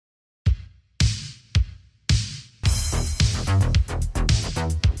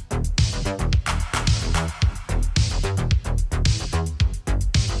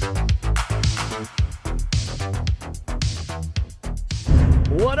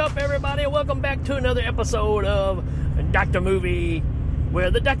up, everybody? Welcome back to another episode of Dr. Movie,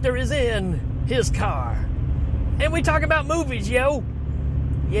 where the doctor is in his car. And we talk about movies, yo.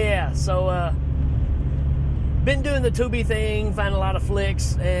 Yeah, so, been doing the Tubi thing, finding a lot of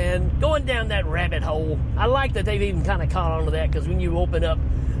flicks, and going down that rabbit hole. I like that they've even kind of caught on to that, because when you open up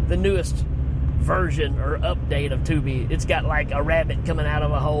the newest version or update of Tubi, it's got like a rabbit coming out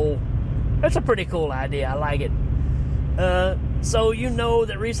of a hole. That's a pretty cool idea. I like it. So you know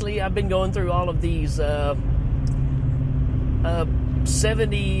that recently I've been going through all of these 70s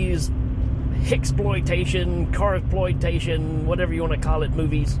hicksploitation, carsploitation, whatever you want to call it,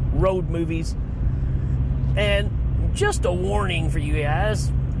 movies, road movies. And just a warning for you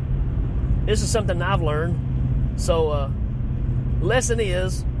guys, this is something I've learned. So lesson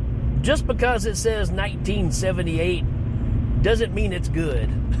is, just because it says 1978 doesn't mean it's good.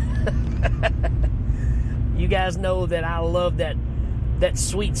 You guys know that I love that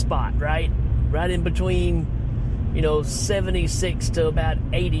sweet spot, right? Right in between, 76 to about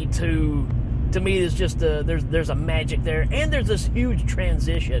 82. To me, it's just there's a magic there, and there's this huge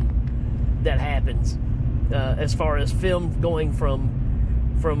transition that happens as far as film going from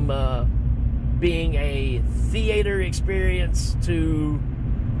being a theater experience to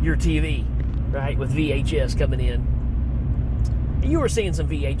your TV, right? With VHS coming in. You were seeing some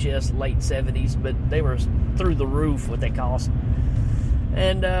VHS late 70s, but they were through the roof what they cost.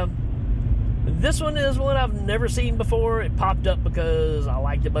 And this one is one I've never seen before. It popped up because I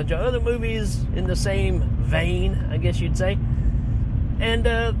liked a bunch of other movies in the same vein, I guess you'd say. And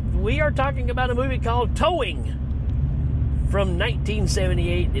we are talking about a movie called Towing from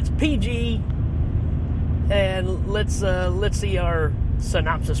 1978. It's PG. And let's see our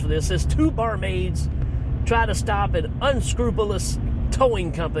synopsis for this. It says, two barmaids try to stop an unscrupulous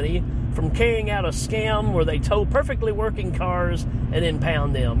towing company from carrying out a scam where they tow perfectly working cars and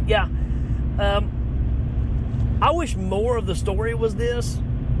impound them. Yeah. I wish more of the story was this,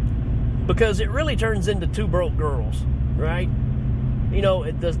 because it really turns into two broke girls, right?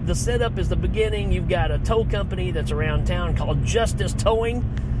 The setup is the beginning. You've got a tow company that's around town called Justice Towing,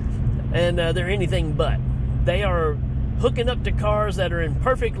 and they're anything but. They are hooking up to cars that are in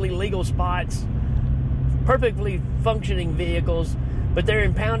perfectly legal spots, perfectly functioning vehicles, but they're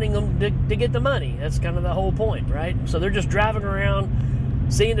impounding them to get the money. That's kind of the whole point, right? So they're just driving around,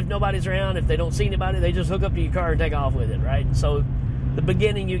 seeing if nobody's around. If they don't see anybody, they just hook up to your car and take off with it, right? So the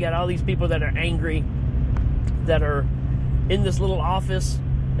beginning, you got all these people that are angry, that are in this little office.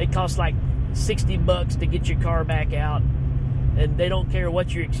 It costs like $60 to get your car back out, and they don't care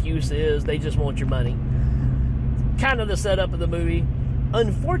what your excuse is. They just want your money. Kind of the setup of the movie.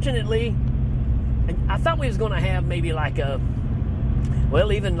 Unfortunately, I thought we was going to have maybe like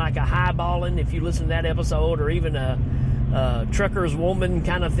even like a highballing, if you listen to that episode, or even a trucker's woman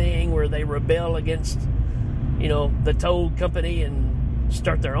kind of thing where they rebel against, the tow company and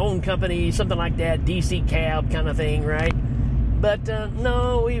start their own company, something like that, DC Cab kind of thing, right? But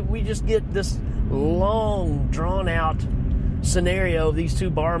no, we just get this long, drawn-out scenario of these two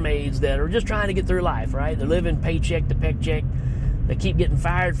barmaids that are just trying to get through life, right? They're living paycheck to paycheck. They keep getting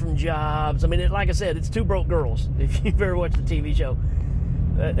fired from jobs. I mean, like I said, it's two broke girls, if you've ever watched the TV show.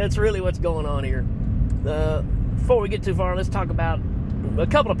 That's really what's going on here. Before we get too far, let's talk about a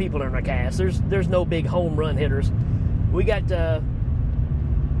couple of people in our cast. There's no big home run hitters. We got Joe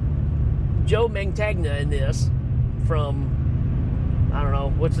Mantegna in this from, I don't know,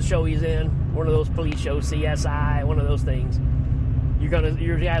 what's the show he's in? One of those police shows, CSI, one of those things.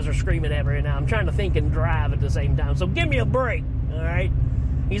 Your guys are screaming at me right now. I'm trying to think and drive at the same time, so give me a break. All right,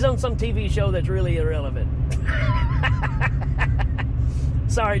 he's on some TV show that's really irrelevant.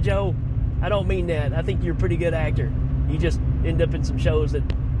 Sorry, Joe. I don't mean that. I think you're a pretty good actor. You just end up in some shows that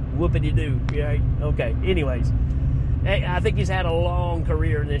whoopity-doo, right? Okay, anyways. I think he's had a long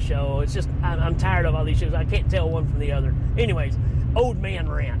career in this show. It's just, I'm tired of all these shows. I can't tell one from the other. Anyways, old man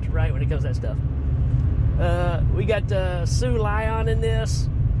rant, right, when it comes to that stuff. We got Sue Lyon in this.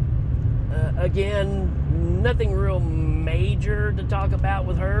 Again, nothing real major to talk about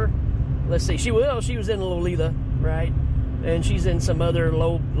with her. Let's see. She was in Lolita, right? And she's in some other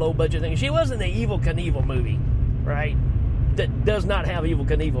low budget thing. She was in the Evel Knievel movie, right? That does not have Evel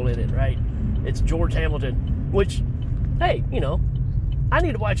Knievel in it, right? It's George Hamilton, which, hey, I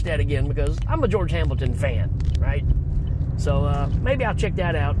need to watch that again because I'm a George Hamilton fan, right? So maybe I'll check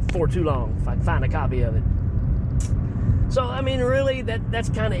that out before too long if I can find a copy of it. So, I mean, really, that's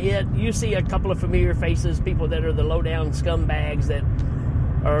kind of it. You see a couple of familiar faces, people that are the low-down scumbags that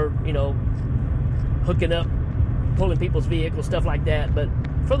are, hooking up, pulling people's vehicles, stuff like that. But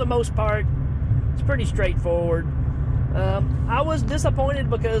for the most part, it's pretty straightforward. I was disappointed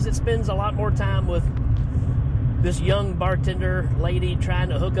because it spends a lot more time with this young bartender lady trying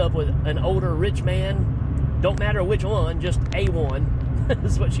to hook up with an older rich man. Don't matter which one, just a one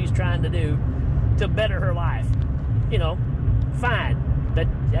is what she's trying to do to better her life. You know, fine. That,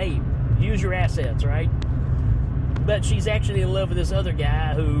 hey, use your assets, right? But she's actually in love with this other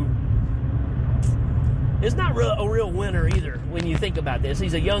guy who is not a real winner either when you think about this.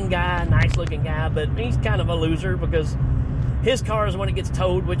 He's a young guy, nice-looking guy, but he's kind of a loser because his car is when it gets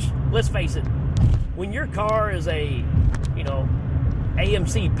towed, which, let's face it, when your car is a,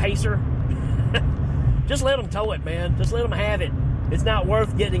 AMC Pacer, just let them tow it, man. Just let them have it. It's not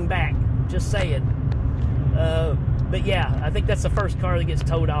worth getting back. Just saying. But yeah, I think that's the first car that gets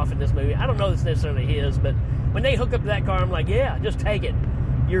towed off in this movie. I don't know if it's necessarily his, but when they hook up to that car, I'm like, yeah, just take it.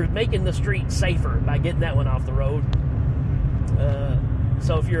 You're making the street safer by getting that one off the road.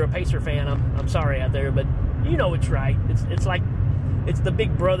 So if you're a Pacer fan, I'm sorry out there, but you know it's right. It's like it's the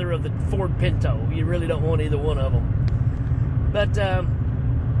big brother of the Ford Pinto. You really don't want either one of them. But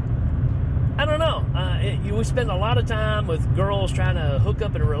I don't know. We spend a lot of time with girls trying to hook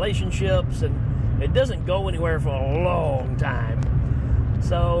up in relationships, and it doesn't go anywhere for a long time.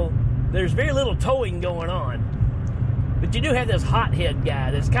 So there's very little towing going on. But you do have this hothead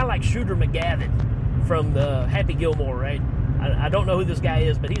guy that's kind of like Shooter McGavin from the Happy Gilmore, right? I don't know who this guy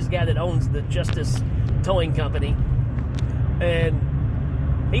is, but he's the guy that owns the Justice Towing Company.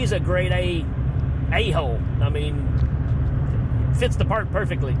 And he's a grade A-hole. I mean, fits the part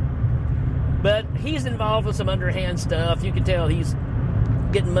perfectly. But he's involved with some underhand stuff. You can tell he's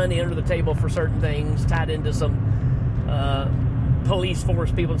getting money under the table for certain things, tied into some police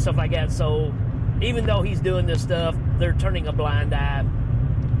force people and stuff like that. So even though he's doing this stuff, they're turning a blind eye.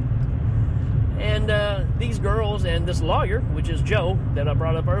 And these girls and this lawyer, which is Joe, that I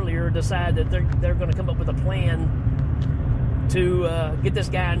brought up earlier, decide that they're going to come up with a plan to get this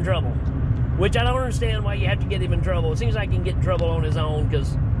guy in trouble. Which I don't understand why you have to get him in trouble. It seems like he can get in trouble on his own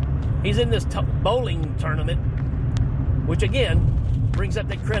because he's in this bowling tournament, which again brings up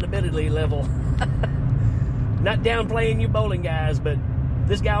that credibility level. Not downplaying you bowling guys, but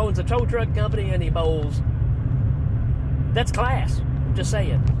this guy owns a tow truck company and he bowls. That's class. I'm just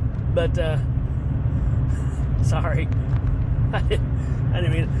saying. But sorry, I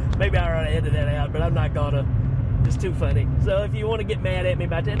didn't mean. Maybe I ought to edit that out, but I'm not gonna. It's too funny. So if you want to get mad at me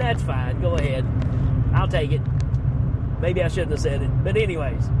about that, that's fine. Go ahead. I'll take it. Maybe I shouldn't have said it, but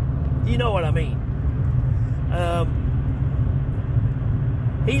anyways, you know what I mean.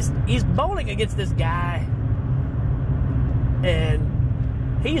 He's bowling against this guy,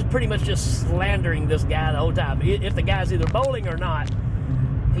 and he's pretty much just slandering this guy the whole time. If the guy's either bowling or not,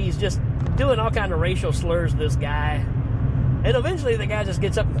 he's just doing all kind of racial slurs to this guy. And eventually the guy just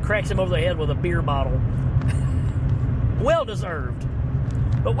gets up and cracks him over the head with a beer bottle. Well deserved.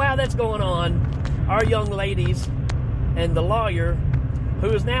 But while that's going on, our young ladies and the lawyer, who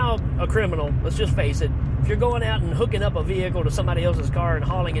is now a criminal, let's just face it, if you're going out and hooking up a vehicle to somebody else's car and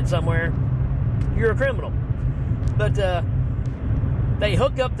hauling it somewhere, you're a criminal. But they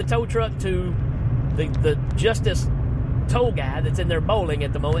hook up the tow truck to the Justice tow guy that's in there bowling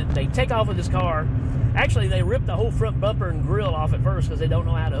at the moment, and they take off with his car. Actually, they rip the whole front bumper and grill off at first because they don't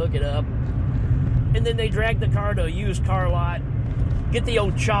know how to hook it up. And then they drag the car to a used car lot, get the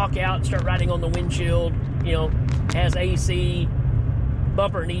old chalk out and start writing on the windshield, has AC,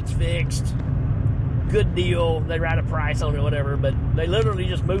 bumper needs fixed, good deal. They write a price on it or whatever, but they literally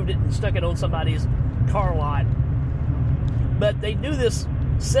just moved it and stuck it on somebody's car lot. But they do this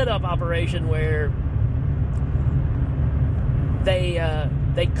setup operation where they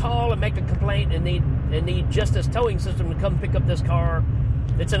call and make a complaint and need Justice Towing System to come pick up this car.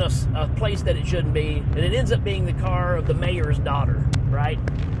 It's in a place that it shouldn't be, and it ends up being the car of the mayor's daughter, right?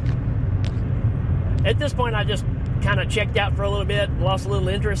 At this point, I just kind of checked out for a little bit, lost a little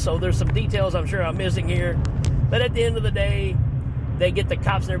interest, so there's some details I'm sure I'm missing here. But at the end of the day, they get the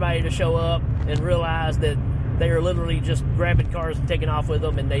cops and everybody to show up and realize that they are literally just grabbing cars and taking off with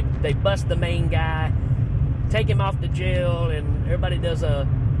them, and they bust the main guy, take him off to jail, and everybody does a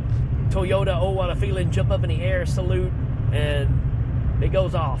Toyota, oh, what a feeling, jump up in the air, salute, and it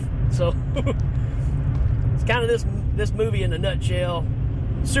goes off. So it's kind of this movie in a nutshell.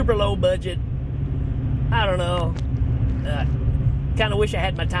 Super low budget. I don't know. Kind of wish I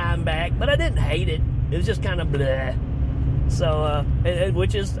had my time back, but I didn't hate it. It was just kind of bleh. So,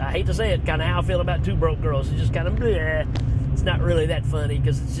 which is, I hate to say it, kind of how I feel about Two Broke Girls. It's just kind of bleh. It's not really that funny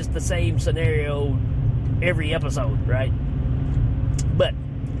because it's just the same scenario every episode, right? But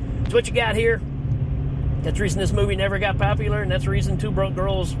it's what you got here. That's the reason this movie never got popular, and that's the reason Two Broke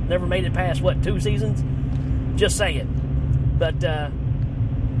Girls never made it past, 2 seasons? Just saying. But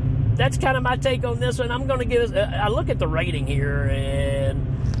that's kind of my take on this one. I'm going to give it, I look at the rating here,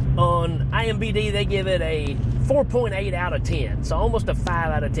 and on IMDb they give it a 4.8 out of 10, so almost a 5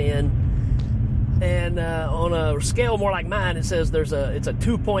 out of 10. And on a scale more like mine, it says it's a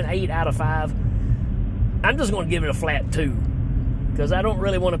 2.8 out of 5. I'm just going to give it a flat 2, because I don't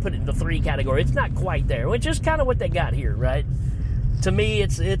really want to put it in the 3 category. It's not quite there, which is kind of what they got here, right? To me,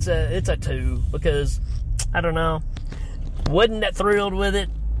 it's a 2, because I don't know, wasn't that thrilled with it.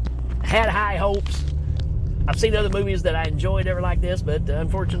 Had high hopes. I've seen other movies that I enjoyed ever like this, but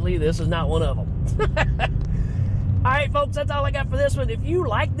unfortunately, this is not one of them. All right, folks, that's all I got for this one. If you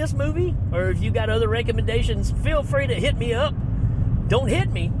like this movie, or if you got other recommendations, feel free to hit me up. Don't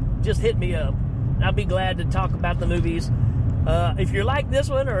hit me, just hit me up. I'll be glad to talk about the movies. If you're like this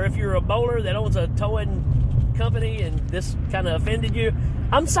one, or if you're a bowler that owns a towing company and this kind of offended you,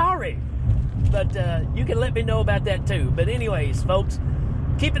 I'm sorry. But you can let me know about that too. But anyways, folks,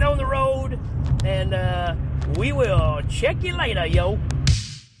 keep it on the road, and we will check you later, yo.